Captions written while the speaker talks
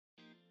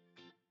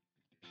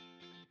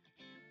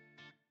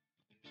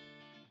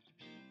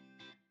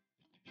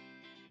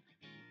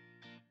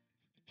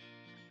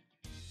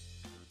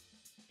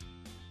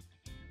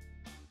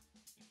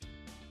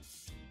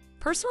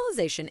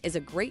Personalization is a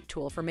great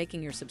tool for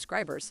making your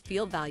subscribers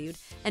feel valued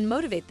and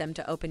motivate them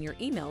to open your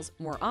emails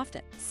more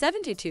often.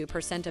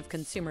 72% of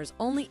consumers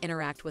only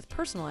interact with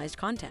personalized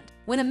content.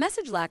 When a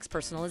message lacks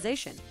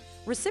personalization,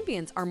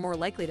 recipients are more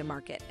likely to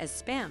mark it as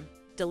spam,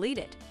 delete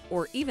it,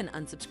 or even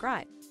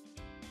unsubscribe.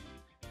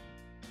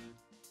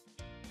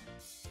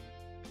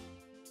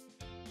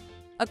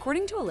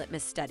 According to a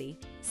Litmus study,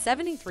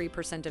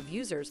 73% of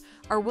users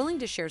are willing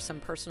to share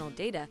some personal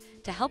data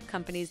to help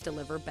companies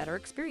deliver better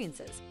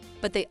experiences.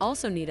 But they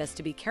also need us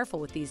to be careful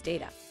with these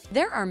data.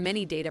 There are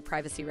many data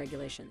privacy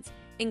regulations,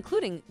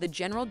 including the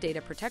General Data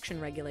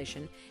Protection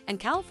Regulation and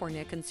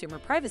California Consumer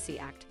Privacy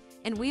Act,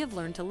 and we have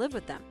learned to live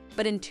with them.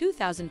 But in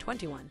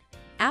 2021,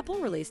 Apple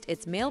released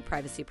its Mail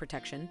Privacy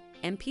Protection,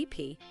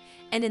 MPP,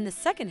 and in the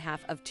second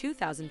half of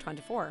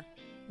 2024,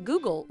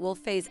 Google will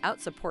phase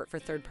out support for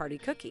third-party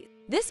cookies.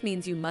 This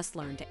means you must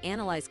learn to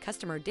analyze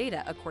customer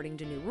data according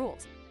to new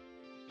rules.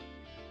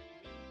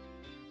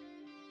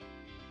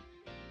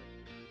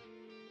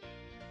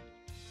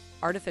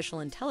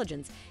 Artificial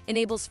intelligence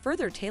enables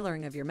further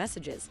tailoring of your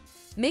messages,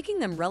 making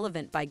them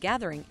relevant by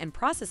gathering and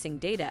processing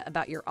data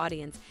about your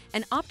audience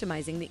and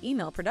optimizing the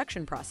email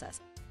production process.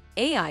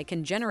 AI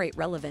can generate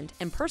relevant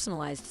and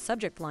personalized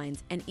subject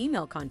lines and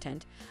email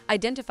content,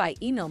 identify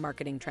email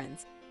marketing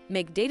trends,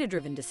 make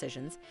data-driven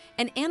decisions,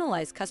 and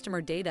analyze customer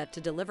data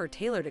to deliver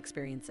tailored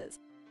experiences.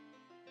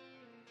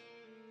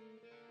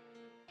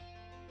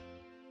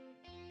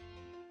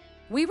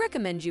 We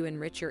recommend you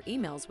enrich your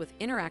emails with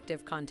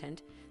interactive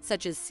content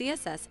such as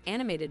CSS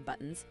animated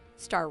buttons,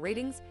 star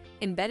ratings,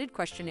 embedded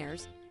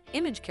questionnaires,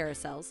 image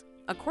carousels,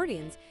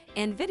 accordions,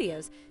 and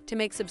videos to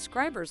make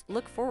subscribers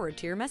look forward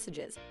to your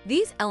messages.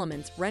 These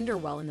elements render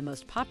well in the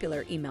most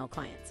popular email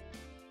clients.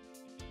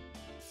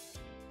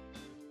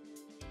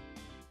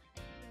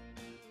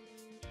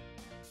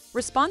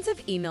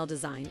 Responsive email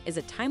design is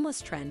a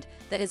timeless trend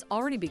that has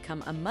already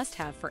become a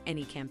must-have for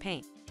any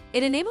campaign.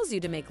 It enables you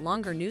to make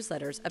longer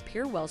newsletters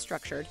appear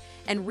well-structured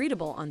and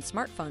readable on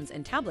smartphones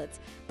and tablets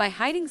by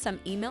hiding some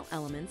email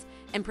elements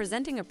and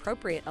presenting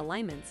appropriate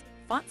alignments,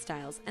 font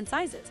styles, and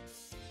sizes.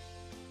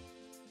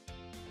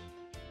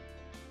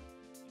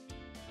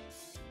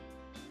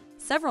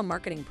 Several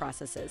marketing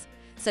processes,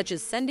 such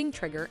as sending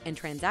trigger and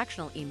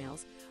transactional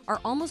emails, are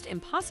almost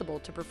impossible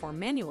to perform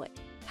manually.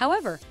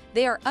 However,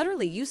 they are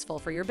utterly useful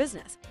for your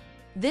business.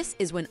 This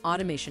is when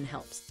automation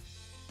helps.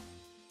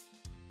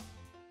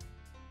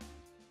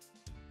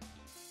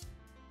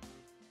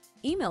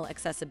 Email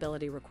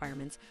accessibility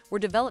requirements were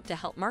developed to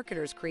help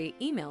marketers create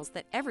emails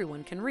that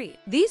everyone can read.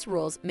 These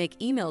rules make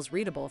emails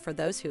readable for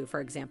those who,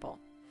 for example,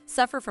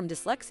 suffer from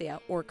dyslexia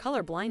or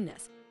color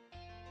blindness.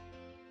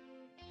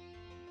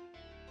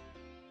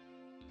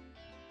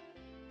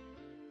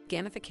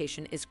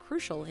 Gamification is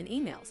crucial in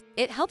emails.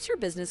 It helps your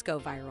business go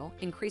viral,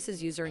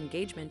 increases user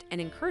engagement,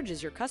 and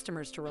encourages your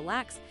customers to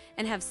relax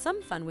and have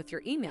some fun with your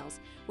emails,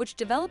 which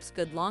develops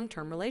good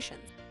long-term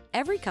relations.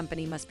 Every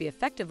company must be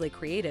effectively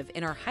creative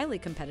in our highly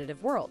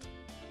competitive world.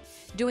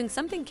 Doing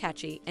something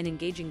catchy and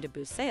engaging to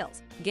boost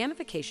sales,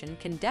 gamification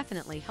can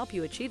definitely help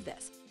you achieve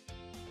this.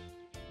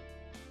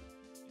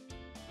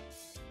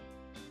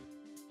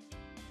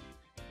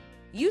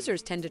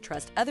 Users tend to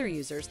trust other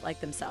users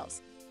like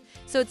themselves.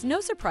 So it's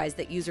no surprise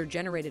that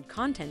user-generated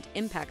content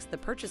impacts the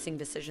purchasing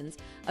decisions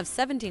of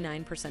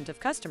 79% of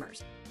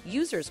customers.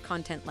 Users'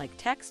 content like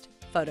text,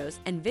 photos,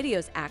 and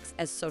videos acts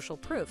as social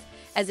proof,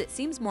 as it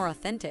seems more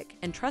authentic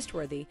and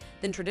trustworthy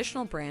than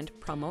traditional brand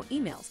promo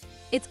emails.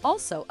 It's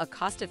also a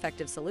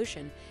cost-effective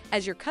solution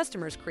as your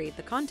customers create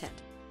the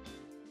content.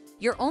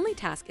 Your only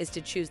task is to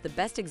choose the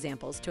best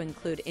examples to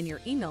include in your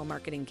email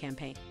marketing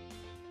campaign.